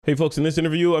Hey folks, in this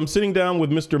interview, I'm sitting down with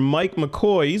Mr. Mike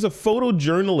McCoy. He's a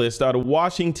photojournalist out of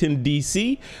Washington,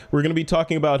 D.C. We're going to be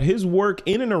talking about his work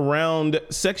in and around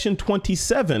Section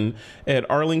 27 at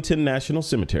Arlington National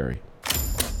Cemetery.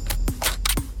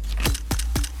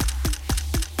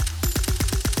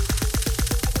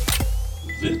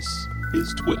 This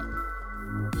is Twitter.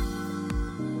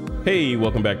 Hey,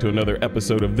 welcome back to another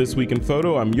episode of This Week in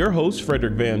Photo. I'm your host,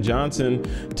 Frederick Van Johnson.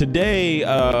 Today,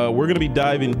 we're going to be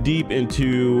diving deep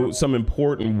into some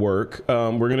important work.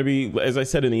 We're going to be, as I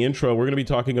said in the intro, we're going to be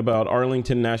talking about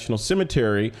Arlington National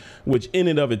Cemetery, which in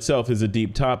and of itself is a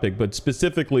deep topic. But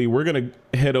specifically, we're going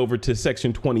to head over to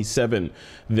Section 27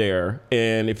 there.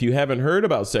 And if you haven't heard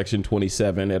about Section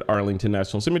 27 at Arlington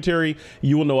National Cemetery,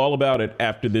 you will know all about it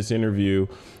after this interview.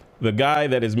 The guy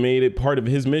that has made it part of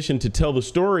his mission to tell the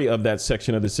story of that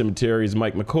section of the cemetery is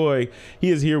Mike McCoy.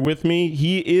 He is here with me.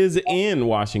 He is in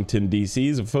Washington, D.C.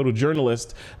 He's a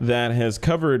photojournalist that has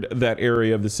covered that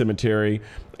area of the cemetery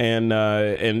and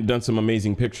done some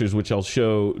amazing pictures, which I'll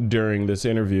show during this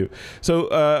interview.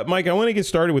 So, Mike, I want to get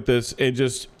started with this. And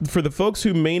just for the folks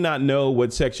who may not know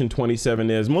what Section 27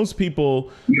 is, most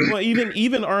people, well,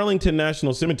 even Arlington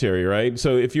National Cemetery, right?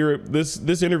 So if you're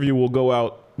this interview will go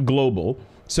out global.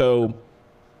 So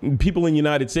people in the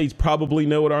United States probably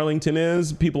know what Arlington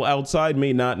is. People outside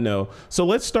may not know. So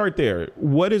let's start there.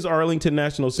 What is Arlington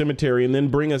National Cemetery? And then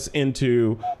bring us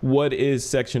into what is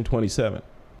Section 27?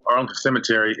 Arlington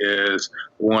Cemetery is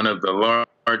one of the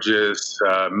largest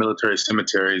military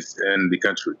cemeteries in the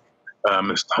country.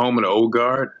 It's the home of the Old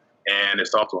Guard, and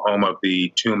it's also home of the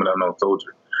Tomb of the Unknown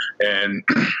Soldier. And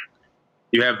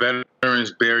you have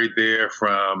veterans buried there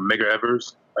from Medgar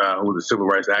Evers, who was a civil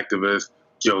rights activist,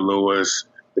 Joe Louis,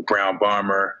 the Brown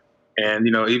Bomber, and,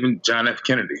 even John F.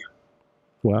 Kennedy.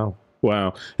 Wow.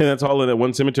 And that's all in that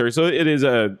one cemetery. So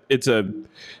it's an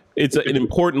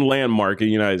important landmark in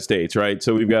the United States, right?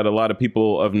 So we've got a lot of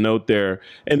people of note there.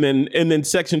 And then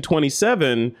Section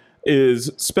 27 is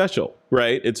special,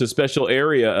 right? It's a special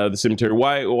area of the cemetery.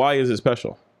 Why is it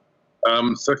special?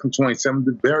 Section 27 is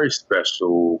a very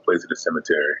special place in the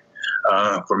cemetery.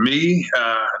 For me,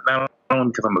 not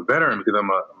only because I'm a veteran, because I'm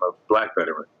a Black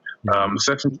veteran.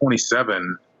 Section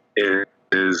 27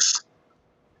 is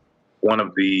one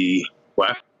of the,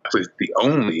 actually the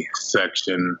only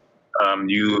section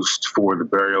used for the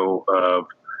burial of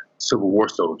Civil War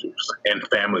soldiers and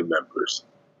family members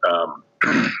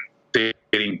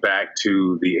dating back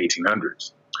to the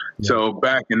 1800s. Yeah. So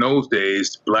back in those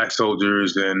days, Black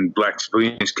soldiers and Black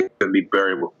civilians couldn't be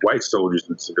buried with white soldiers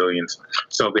and civilians,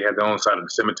 so they had their own side of the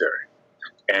cemetery.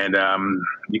 And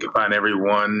you can find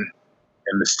everyone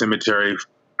in the cemetery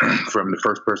from the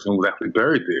first person who was actually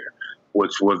buried there,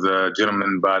 which was a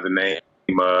gentleman by the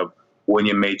name of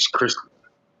William H. Chrisman.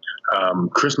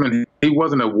 Chrisman, he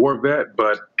wasn't a war vet,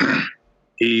 but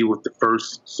he was the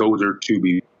first soldier to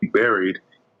be buried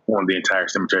on the entire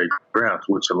cemetery grounds,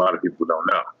 which a lot of people don't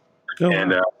know. Oh,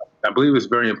 and I believe it's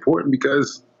very important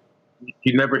because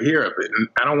you never hear of it. And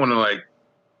I don't want to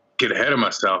get ahead of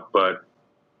myself, but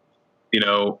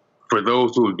for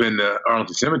those who have been to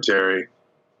Arlington Cemetery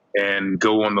and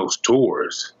go on those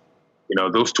tours,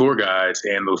 those tour guides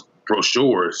and those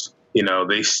brochures,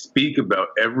 they speak about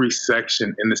every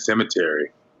section in the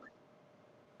cemetery.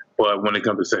 But when it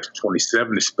comes to Section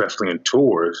 27, especially in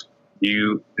tours,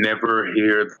 you never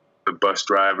hear the bus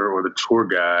driver or the tour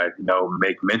guide,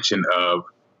 make mention of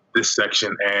this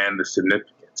section and the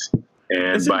significance.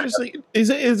 And it's interesting. Is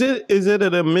it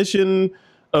an admission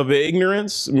of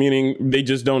ignorance, meaning they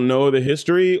just don't know the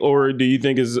history, or do you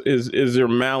think is there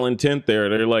malintent there?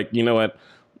 They're like, you know what,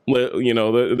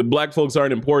 the Black folks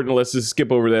aren't important. Let's just skip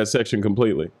over that section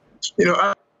completely.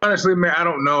 Honestly, man, I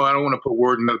don't know. I don't want to put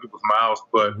words in other people's mouths,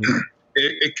 but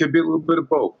it could be a little bit of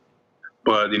both.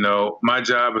 But my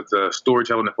job as a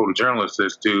storyteller and a photojournalist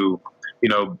is to,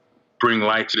 bring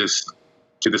light to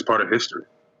this part of history.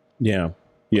 Yeah.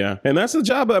 And that's the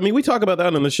job. I mean, we talk about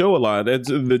that on the show a lot. It's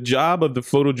the job of the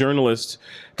photojournalist.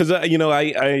 Because,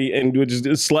 and just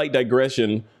a slight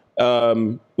digression,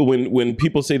 when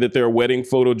people say that they're wedding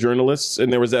photojournalists,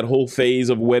 and there was that whole phase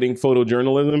of wedding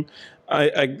photojournalism,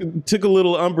 I took a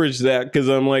little umbrage to that because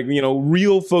I'm like,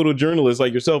 real photojournalists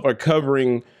like yourself are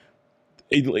covering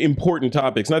important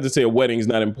topics. Not to say a wedding is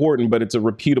not important, but it's a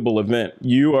reputable event.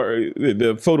 You are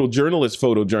the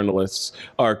photojournalists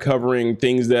are covering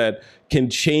things that can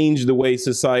change the way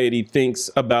society thinks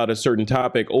about a certain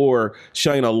topic or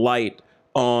shine a light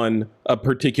on a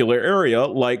particular area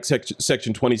like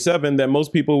Section 27 that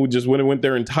most people would just went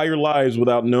their entire lives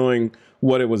without knowing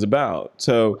what it was about.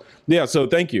 So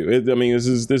thank you. I mean, this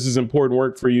is important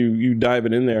work for you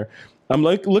diving in there. I'm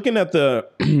looking at the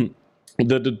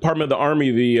the Department of the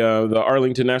Army, the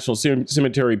Arlington National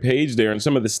Cemetery page there, and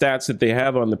some of the stats that they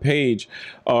have on the page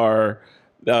are,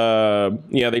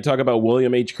 they talk about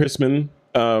William H. Chrisman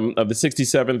of the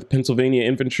 67th Pennsylvania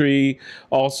Infantry.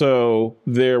 Also,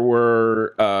 there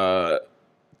were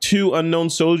 2 unknown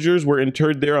soldiers were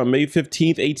interred there on May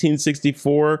 15th,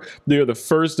 1864. They're the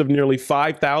first of nearly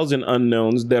 5,000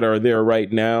 unknowns that are there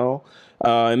right now.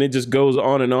 And it just goes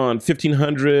on and on.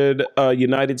 1,500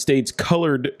 United States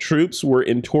colored troops were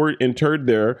interred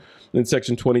there in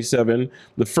Section 27,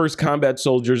 the first combat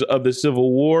soldiers of the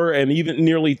Civil War, and even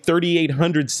nearly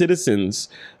 3,800 citizens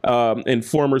and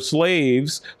former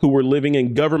slaves who were living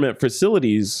in government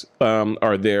facilities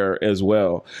are there as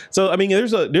well. So, I mean,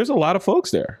 there's a lot of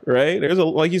folks there, right?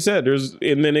 Like you said,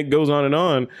 and then it goes on and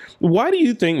on. Why do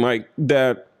you think, Mike,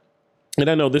 that? And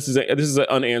I know this is an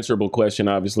unanswerable question.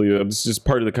 Obviously, it's just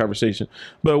part of the conversation.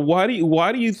 But why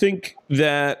do you think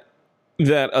that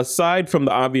aside from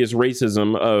the obvious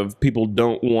racism of people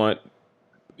don't want,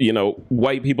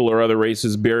 white people or other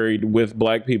races buried with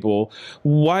black people,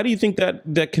 why do you think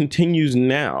that continues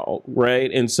now, right?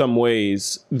 In some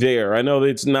ways there. I know that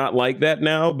it's not like that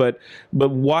now, but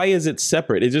why is it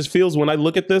separate? It just feels, when I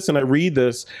look at this and I read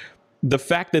this, the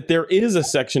fact that there is a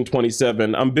Section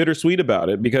 27, I'm bittersweet about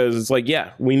it, because it's like,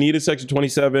 yeah, we need a Section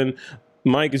 27.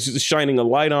 Mike is just shining a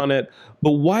light on it.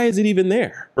 But why is it even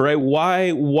there? Right?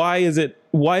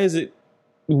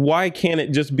 Why can't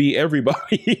it just be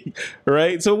everybody?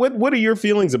 Right? So what are your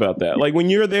feelings about that? Like,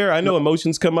 when you're there, I know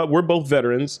emotions come up. We're both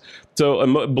veterans,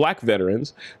 so black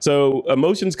veterans. So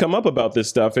emotions come up about this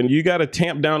stuff, and you got to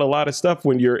tamp down a lot of stuff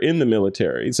when you're in the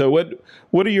military. So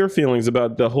what are your feelings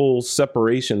about the whole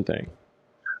separation thing?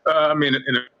 I mean,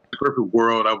 in a perfect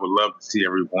world, I would love to see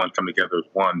everyone come together as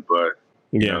one, but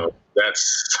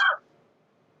that's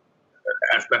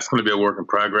going to be a work in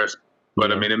progress.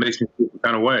 But I mean, it makes me feel some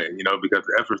kind of way, because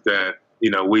the efforts that,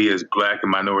 we as black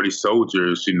and minority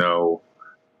soldiers, contribute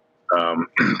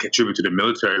to the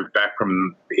military back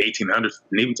from the 1800s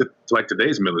and even to like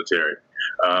today's military.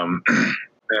 I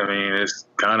mean, it's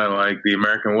kind of like the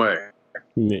American way.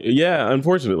 Yeah,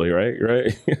 unfortunately, right.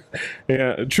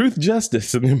 Yeah, truth,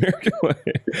 justice, in the American way.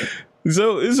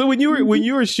 So when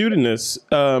you were shooting this,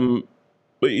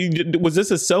 was this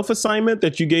a self-assignment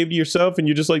that you gave to yourself, and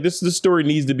you're just like, this story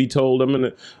needs to be told.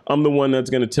 I'm the one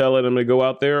that's gonna tell it. I'm gonna go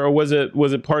out there, or was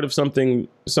it part of something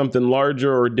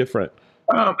larger or different?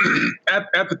 At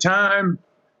the time,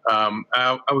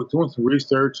 I was doing some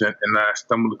research, and I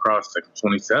stumbled across Section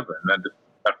 27, and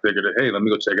I figured, hey, let me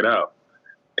go check it out.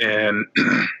 And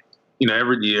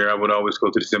every year I would always go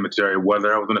to the cemetery,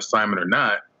 whether I was on assignment or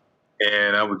not,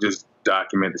 and I would just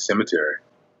document the cemetery.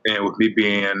 And with me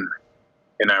being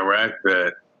an Iraq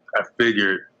vet, I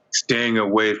figured staying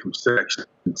away from Section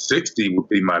 60 would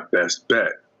be my best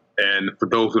bet. And for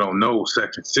those who don't know,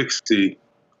 Section 60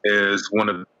 is one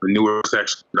of the newer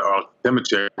sections of the Arlington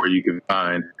Cemetery where you can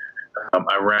find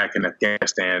Iraq and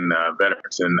Afghanistan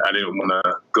veterans. And I didn't want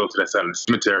to go to that side of the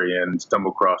cemetery and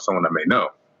stumble across someone I may know.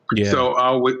 Yeah. So I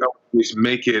always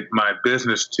make it my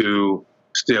business to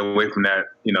stay away from that,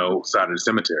 side of the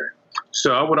cemetery.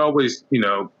 So I would always,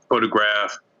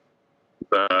 photograph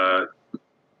the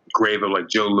grave of like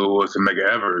Joe Louis and Medgar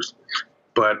Evers,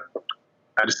 but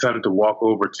I decided to walk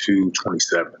over to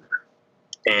 27.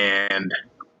 And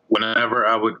whenever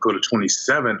I would go to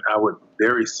 27, I would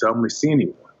very seldomly see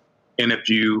anyone. And if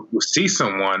you would see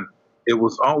someone, it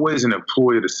was always an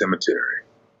employee of the cemetery.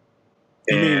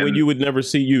 You mean when you'd never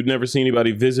see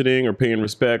anybody visiting or paying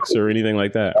respects or anything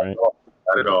like that, right?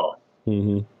 Not at all.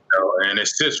 Mm-hmm. And it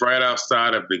sits right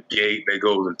outside of the gate that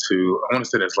goes into, I want to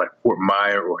say that's like Fort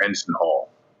Myer or Henderson Hall.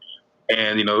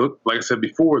 And, like I said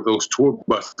before, those tour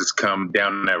buses come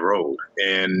down that road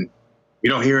and you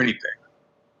don't hear anything.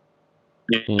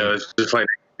 It's just like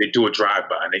they do a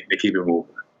drive-by and they keep it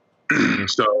moving.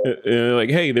 So like,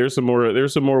 hey, there's some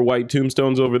more white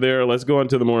tombstones over there. Let's go on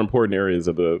to the more important areas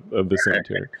of the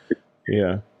cemetery.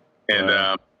 Yeah. And,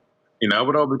 I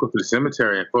would always go to the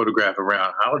cemetery and photograph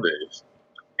around holidays.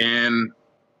 And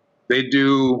they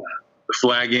do the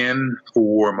flag in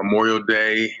for Memorial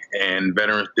Day and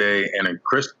Veterans Day, and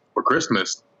for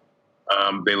Christmas,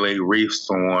 they lay wreaths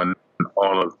on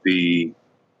all of the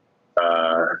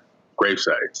grave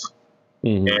sites.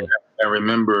 Mm-hmm. And I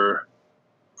remember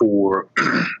for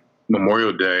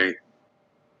Memorial Day,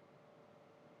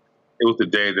 it was the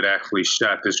day that I actually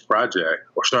shot this project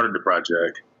or started the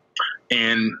project,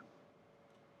 and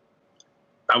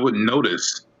I would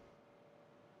notice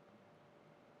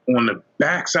on the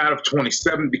backside of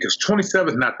 27, because 27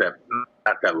 is not that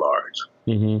large.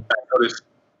 Mm-hmm. I noticed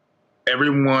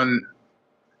everyone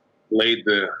laid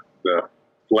the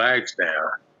flags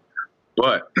down.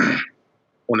 But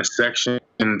on the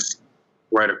sections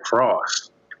right across,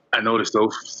 I noticed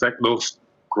those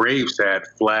graves had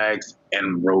flags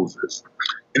and roses.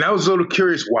 And I was a little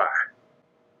curious why.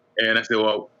 And I said,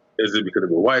 well, is it because of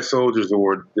the white soldiers,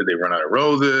 or did they run out of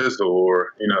roses,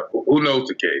 or, who knows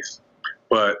the case?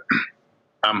 But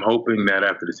I'm hoping that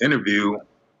after this interview,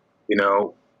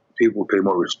 people pay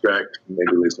more respect,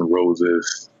 maybe lay some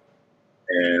roses,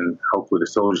 and hopefully the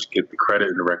soldiers get the credit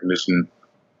and the recognition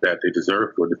that they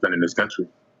deserve for defending this country.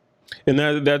 And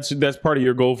that's part of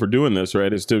your goal for doing this,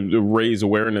 right? Is to raise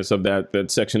awareness of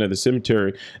that section of the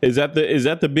cemetery. Is that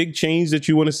the big change that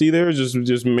you want to see there?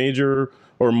 Just major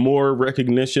or more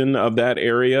recognition of that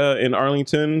area in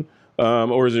Arlington,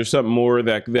 or is there something more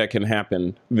that can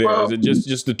happen there? Well, is it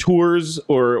just the tours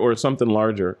or something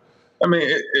larger? I mean,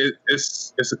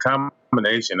 it's a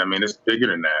combination. I mean, it's bigger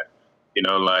than that.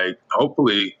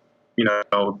 Hopefully,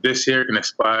 this year can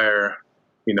inspire,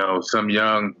 some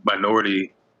young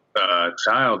minority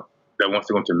child that wants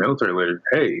to go into the military later.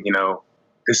 Hey,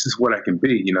 this is what I can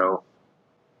be.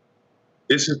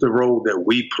 This is the role that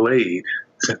we played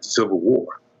since the Civil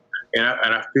War, and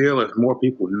I feel if more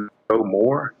people know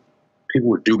more, people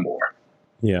would do more.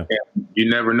 Yeah, and you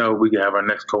never know. We can have our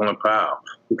next Colin Powell.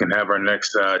 We can have our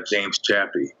next James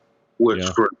Chappie, which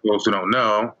for those who don't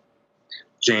know,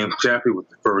 James Chappie was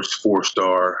the first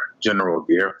 4-star general of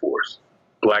the Air Force,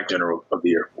 black general of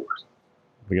the Air Force.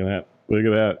 Look at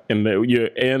that. And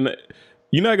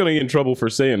you're not going to get in trouble for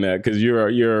saying that because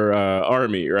you're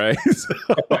Army, right? So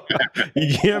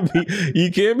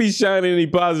you can't be shining any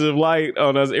positive light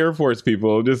on us Air Force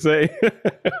people. Just say.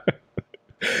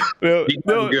 No.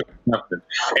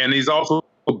 And he's also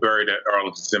buried at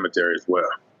Arlington Cemetery as well.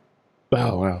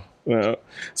 Oh wow!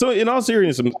 So in all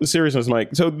seriousness, Mike.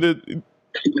 So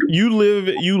you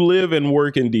live and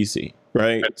work in DC,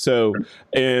 right? So,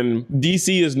 and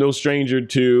DC is no stranger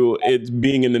to it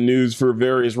being in the news for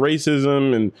various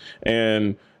racism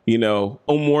and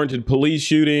unwarranted police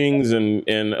shootings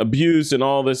and abuse and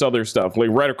all this other stuff. Like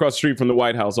right across the street from the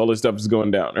White House, all this stuff is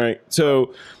going down, right?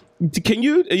 So, can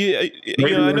you? I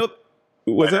know.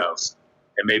 Was that? House.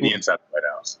 And maybe inside the White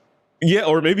House. Yeah,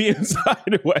 or maybe inside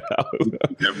the White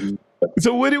House.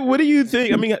 So what do you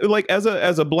think? I mean, like as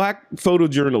a black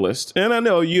photojournalist, and I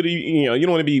know you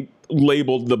don't want to be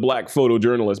labeled the black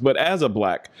photojournalist, but as a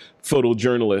black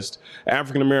photojournalist,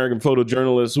 African American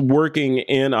photojournalist working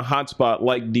in a hotspot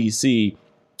like DC,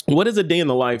 what is a day in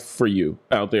the life for you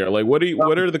out there? Like what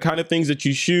are the kind of things that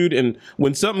you shoot, and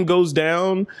when something goes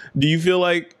down, do you feel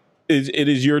like it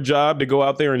is your job to go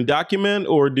out there and document,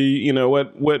 or do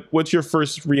what's your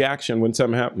first reaction when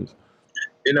something happens?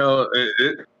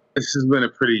 This has been a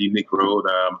pretty unique road.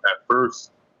 At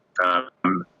first,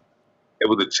 it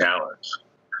was a challenge,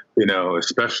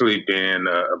 especially being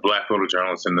a black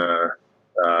photojournalist in the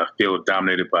field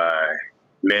dominated by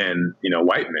men,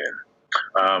 white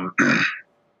men.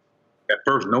 At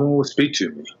first, no one would speak to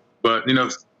me, but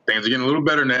things are getting a little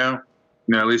better now.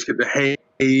 At least get the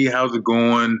hey, how's it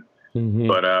going? Mm-hmm.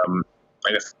 But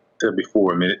like I said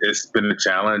before, I mean, it's been a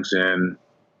challenge, and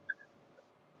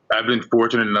I've been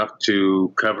fortunate enough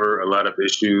to cover a lot of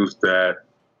issues that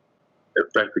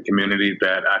affect the community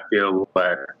that I feel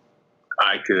like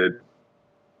I could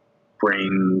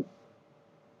bring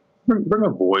a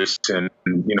voice and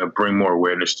bring more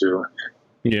awareness to.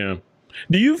 Yeah.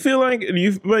 Do you feel like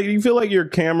your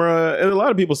camera? And a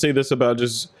lot of people say this about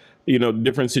just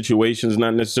different situations,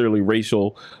 not necessarily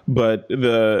racial, but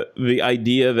the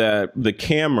idea that the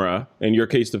camera, in your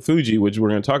case, the Fuji, which we're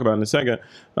going to talk about in a second,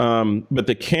 but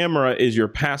the camera is your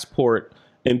passport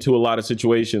into a lot of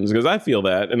situations. Because I feel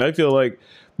that, and I feel like,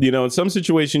 in some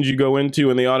situations you go into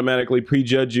and they automatically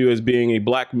prejudge you as being a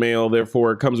black male,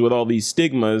 therefore it comes with all these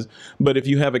stigmas. But if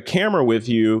you have a camera with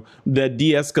you, that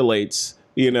de-escalates.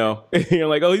 You're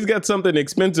like, oh, he's got something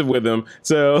expensive with him.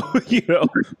 So,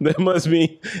 that must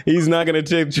be, he's not going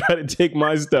to try to take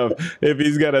my stuff if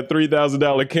he's got a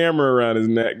 $3,000 camera around his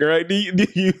neck, right? Do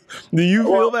you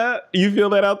feel that? You feel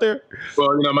that out there?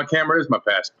 Well, my camera is my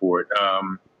passport.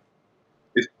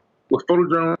 With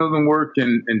photojournalism work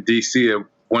in DC, at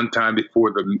one time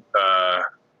before the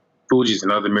Fujis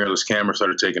and other mirrorless cameras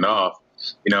started taking off,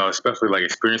 especially like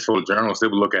experienced photojournalists, they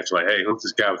would look at you like, hey, who's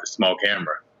this guy with a small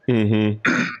camera? Mm-hmm.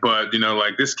 But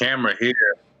like this camera here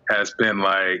has been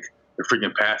like the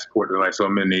freaking passport to like so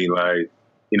many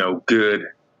good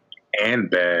and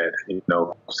bad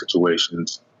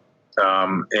situations.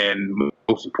 And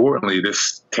most importantly,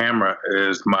 this camera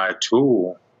is my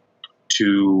tool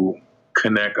to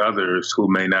connect others who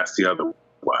may not see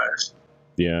otherwise.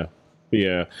 Yeah.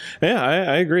 Yeah, yeah,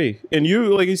 I agree. And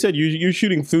you, like you said, you're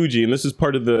shooting Fuji, and this is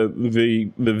part of the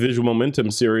visual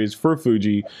momentum series for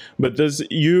Fuji. But does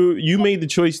you made the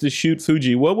choice to shoot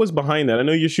Fuji? What was behind that? I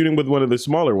know you're shooting with one of the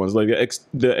smaller ones, like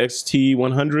the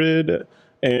XT100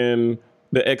 and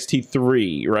the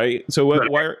XT3, right? So what?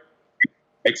 Why?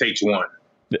 XH1.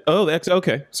 Oh, that's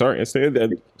okay. Sorry, I said that.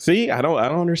 See, I don't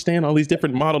understand all these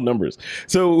different model numbers.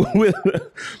 So with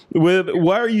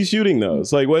why are you shooting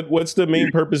those? Like, what's the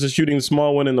main purpose of shooting the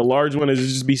small one and the large one? Is it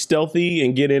just be stealthy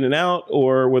and get in and out,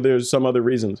 or were there some other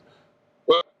reasons?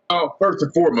 Well, first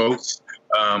and foremost,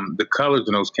 the colors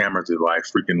in those cameras are like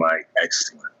freaking like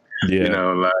excellent. Yeah. You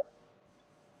know, like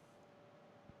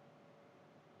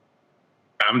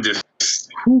I'm just,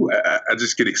 I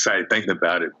just get excited thinking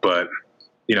about it. But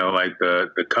you know, like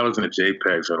the colors in the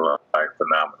JPEGs are like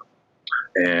phenomenal,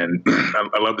 and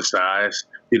I love the size.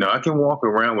 You know, I can walk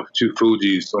around with two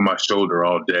Fujis on my shoulder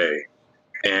all day,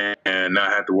 and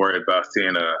not have to worry about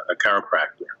seeing a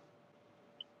chiropractor.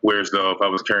 Whereas though, if I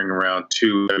was carrying around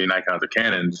two heavy Nikons or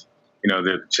Canons, you know,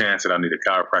 there's a chance that I need a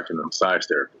chiropractor and a massage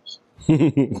therapist.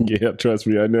 Yeah, trust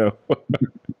me, I know.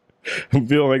 I'm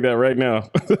feeling like that right now.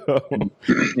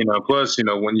 You know, plus, you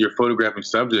know, when you're photographing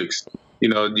subjects, you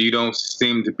know, you don't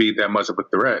seem to be that much of a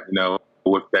threat, you know,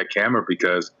 with that camera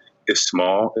because it's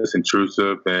small, it's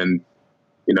intrusive, and,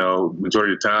 you know,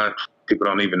 majority of the time, people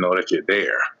don't even know that you're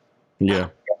there. Yeah.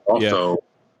 Also,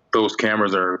 those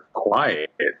cameras are quiet.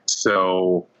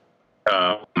 So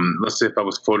let's say if I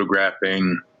was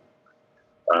photographing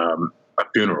a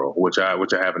funeral, which I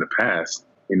have in the past,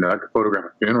 you know, I could photograph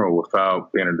a funeral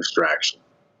without being a distraction.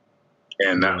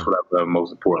 And that's what I love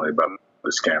most importantly about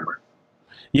this camera.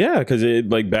 Yeah, because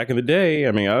like back in the day,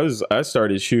 I mean, I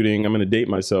started shooting. I'm going to date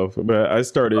myself, but I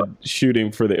started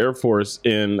shooting for the Air Force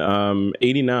in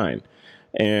 '89,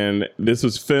 and this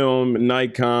was film,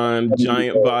 Nikon,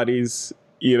 giant bodies.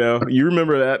 You know, you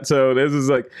remember that? So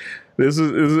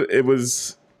it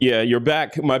was. Yeah,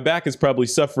 my back is probably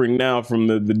suffering now from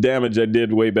the damage I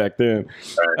did way back then.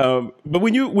 Right. But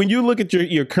when you look at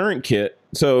your current kit,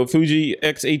 so Fuji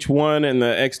XH1 and the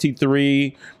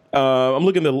XT3, I'm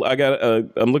looking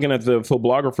at the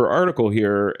Photographer article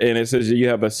here, and it says you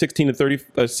have a 16 to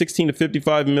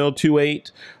 55 mil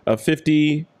 2.8, a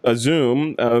 50 a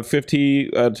zoom, 50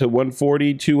 to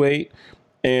 140 2.8,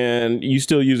 and you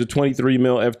still use a 23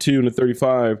 mil f2 and a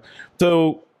 35.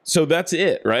 So that's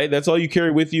it, right? That's all you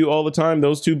carry with you all the time,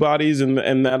 those two bodies and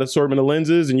that assortment of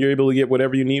lenses, and you're able to get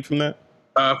whatever you need from that?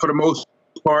 For the most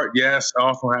part, yes. I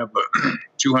also have a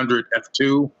 200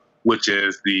 f2, which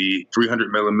is the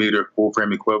 300 millimeter full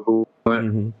frame equivalent,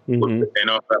 and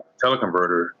also a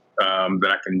teleconverter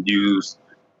that I can use,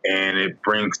 and it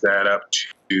brings that up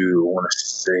to, I want to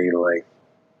say like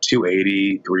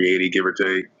 280, 380, give or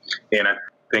take. And I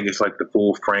think it's like the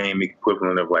full frame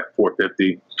equivalent of like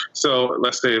 450. So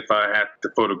let's say if I had to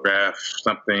photograph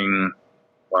something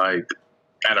like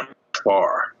at a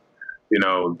bar, you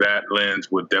know, that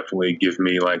lens would definitely give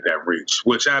me like that reach,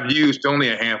 which I've used only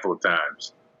a handful of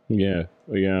times. Yeah.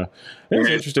 It's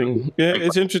interesting. Yeah,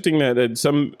 it's interesting that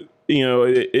some, you know,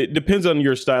 it depends on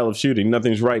your style of shooting.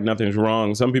 Nothing's right, nothing's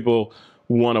wrong. Some people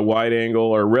want a wide angle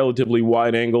or relatively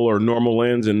wide angle or normal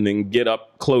lens and then get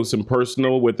up close and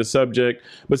personal with the subject.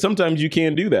 But sometimes you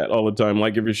can't do that all the time.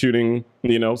 Like if you're shooting,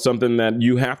 you know, something that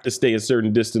you have to stay a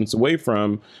certain distance away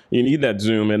from, you need that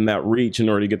zoom and that reach in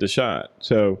order to get the shot.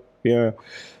 So, yeah,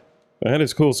 that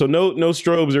is cool. So no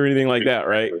strobes or anything like that,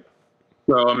 right?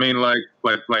 So, I mean, like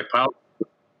power.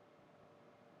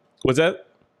 What's that?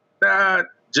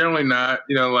 Generally not.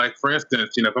 You know, like for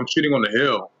instance, you know, if I'm shooting on the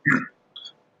hill,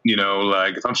 you know,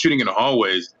 like if I'm shooting in the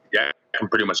hallways, yeah, I can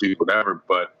pretty much use whatever.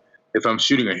 But if I'm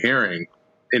shooting a hearing,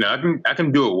 you know, I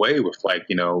can do away with like,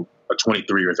 you know, a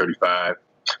 23 or 35.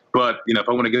 But, you know, if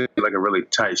I want to get like a really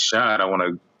tight shot, I want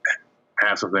to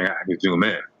have something I can zoom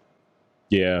in.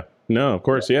 Yeah. No, of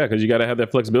course, yeah, because you got to have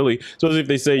that flexibility. So as if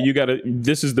they say you got to,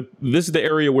 this is the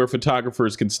area where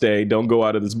photographers can stay. Don't go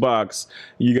out of this box.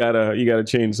 You gotta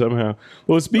change somehow.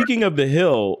 Well, speaking of the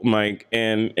hill, Mike,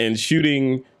 and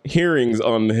shooting hearings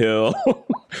on the hill,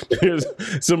 there's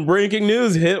some breaking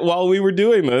news hit while we were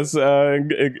doing this.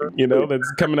 You know, that's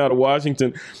coming out of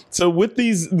Washington. So with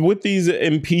these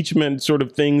impeachment sort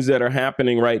of things that are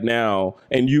happening right now,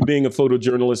 and you being a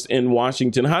photojournalist in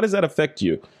Washington, how does that affect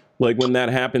you? Like when that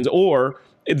happens, or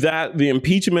that the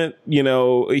impeachment, you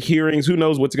know, hearings, who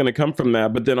knows what's going to come from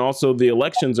that. But then also the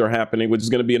elections are happening, which is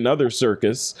going to be another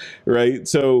circus. Right.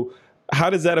 So how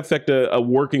does that affect a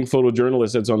working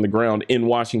photojournalist that's on the ground in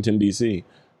Washington, D.C.?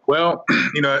 Well,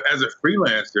 you know, as a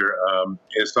freelancer,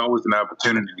 it's always an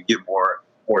opportunity to get more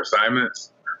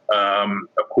assignments.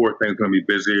 Of course, things are going to be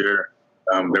busier.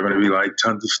 There are going to be like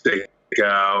tons of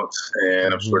stakeouts,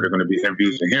 and I'm sure there are going to be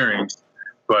interviews and hearings.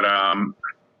 But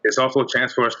it's also a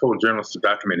chance for us photojournalists to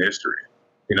document history.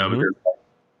 Because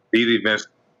these events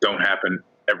don't happen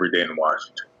every day in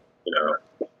Washington.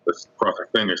 Let's cross our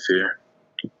fingers here.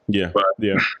 Yeah, but,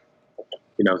 yeah.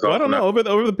 Well, I don't know.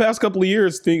 Over the past couple of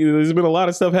years, there's been a lot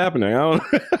of stuff happening. I don't.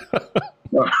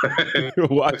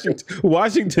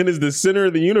 Washington is the center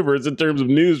of the universe in terms of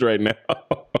news right now.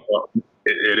 Well,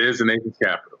 it is the nation's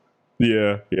capital.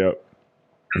 Yeah.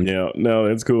 No,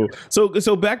 that's cool.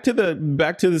 So back to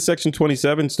the Section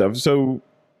 27 stuff. So,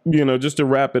 just to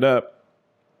wrap it up,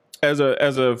 as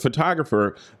a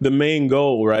photographer, the main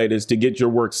goal, right, is to get your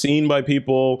work seen by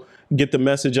people, get the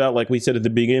message out, like we said at the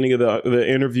beginning of the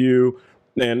interview,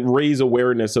 and raise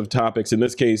awareness of topics. In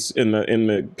this case, in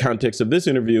the context of this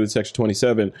interview, with Section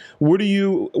 27,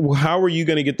 how are you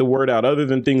going to get the word out other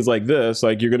than things like this?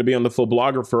 Like, you're going to be on the Full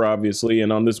Blogger, obviously,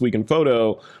 and on This Week in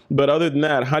Photo. But other than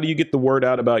that, how do you get the word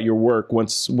out about your work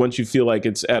once you feel like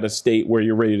it's at a state where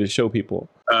you're ready to show people?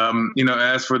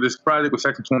 As for this project with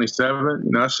Section 27,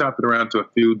 I shopped it around to a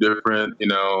few different,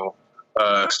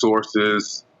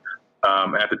 sources.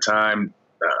 At the time,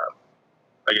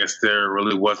 I guess there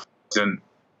really wasn't an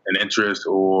interest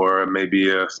or maybe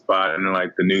a spot in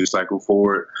like the news cycle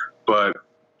for it. But,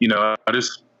 I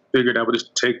just figured I would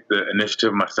just take the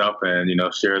initiative myself and,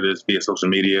 share this via social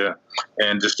media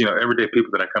and just, everyday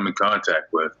people that I come in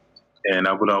contact with. And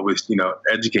I would always,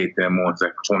 educate them on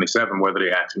Section 27, whether they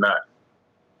ask or not.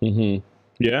 Mm-hmm.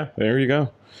 Yeah, there you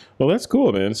go. Well, that's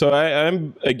cool, man. So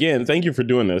I'm again, thank you for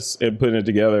doing this and putting it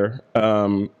together.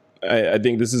 I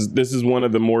think this is one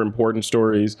of the more important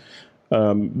stories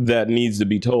that needs to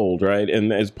be told, right?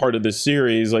 And as part of this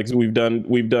series, like we've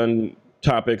done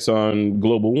topics on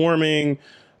global warming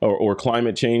or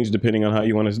climate change, depending on how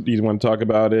you want to talk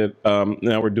about it.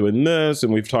 Now we're doing this,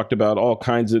 and we've talked about all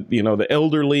kinds of the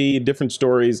elderly, different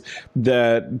stories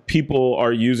that people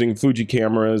are using Fuji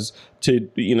cameras to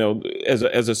as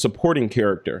a supporting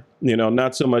character.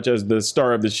 Not so much as the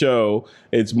star of the show.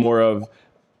 It's more of,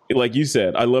 like you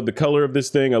said, I love the color of this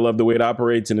thing. I love the way it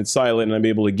operates, and it's silent, and I'm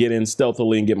able to get in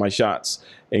stealthily and get my shots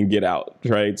and get out.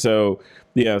 Right. So,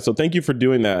 yeah. So thank you for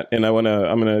doing that. And I'm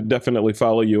going to definitely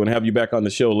follow you and have you back on the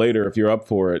show later if you're up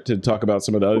for it to talk about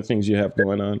some of the other things you have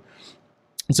going on.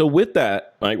 So with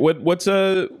that, like what's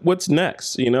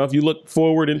next? If you look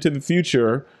forward into the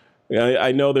future,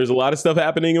 I know there's a lot of stuff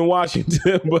happening in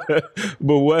Washington,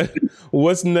 but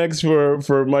what's next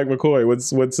for Mike McCoy?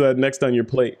 What's next on your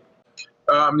plate?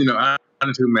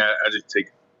 Honestly, man, I just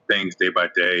take things day by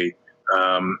day.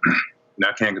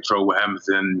 I can't control what happens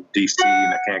in D.C.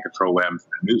 and I can't control what happens in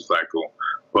the news cycle.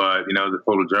 But, as a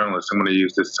photojournalist, I'm going to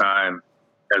use this time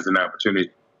as an opportunity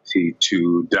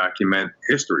to document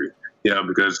history,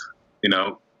 because,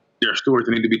 there are stories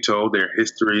that need to be told. There are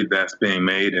history that's being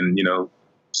made, and,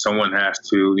 someone has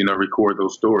to, record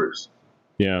those stories.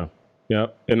 Yeah. Yeah,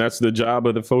 and that's the job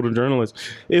of the photojournalist.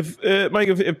 If Mike,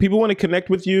 if people want to connect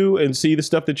with you and see the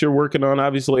stuff that you're working on,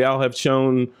 obviously I'll have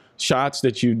shown shots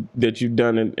that you've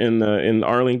done in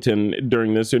Arlington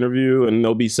during this interview, and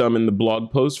there'll be some in the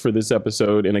blog post for this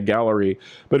episode in a gallery.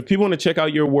 But if people want to check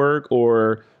out your work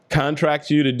or contract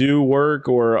you to do work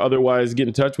or otherwise get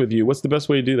in touch with you, what's the best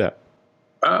way to do that?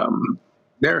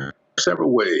 There are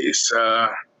several ways.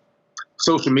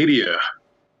 Social media.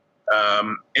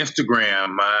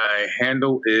 Instagram, my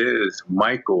handle is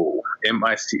Michael,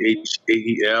 Michael,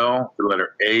 the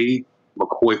letter A,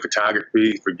 McCoy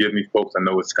Photography. Forgive me, folks. I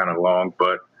know it's kind of long,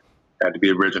 but I had to be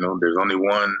original. There's only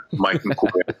one Mike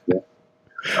McCoy.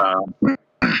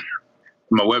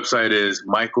 My website is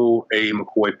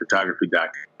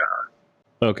michaelamccoyphotography.com.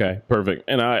 Okay, perfect.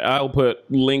 And I'll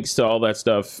put links to all that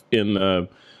stuff in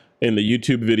the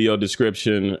YouTube video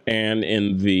description and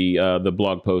in the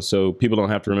blog post, so people don't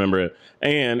have to remember it.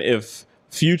 And if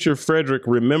future Frederick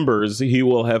remembers, he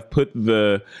will have put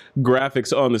the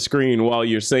graphics on the screen while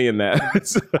you're saying that.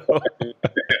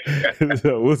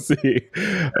 So we'll see.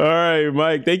 All right,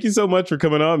 Mike, thank you so much for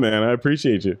coming on, man. I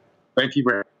appreciate you. Thank you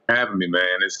for having me,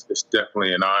 man. It's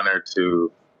definitely an honor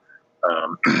to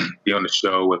be on the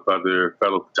show with other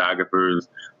fellow photographers.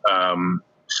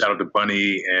 Shout out to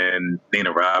Bunny and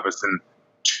Nina Robinson,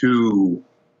 two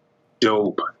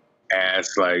dope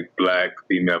ass black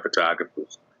female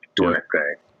photographers doing that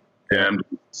thing. And I'm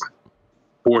just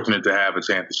fortunate to have a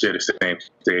chance to share the same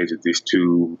stage as these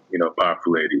two,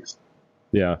 powerful ladies.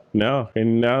 Yeah, no,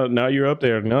 and now you're up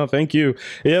there. No, thank you.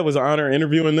 Yeah, it was an honor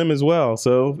interviewing them as well.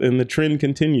 So, and the trend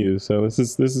continues. So this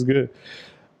is good.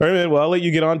 All right, man. Well, I'll let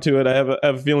you get on to it. I have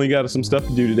a feeling you got some stuff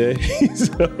to do today.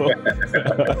 So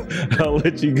I'll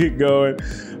let you get going.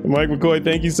 Mike McCoy,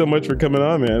 thank you so much for coming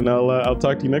on, man. I'll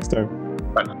talk to you next time.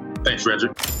 Thanks,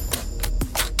 Frederick.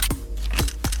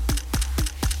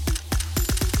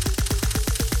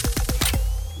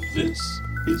 This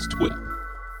is TWIP.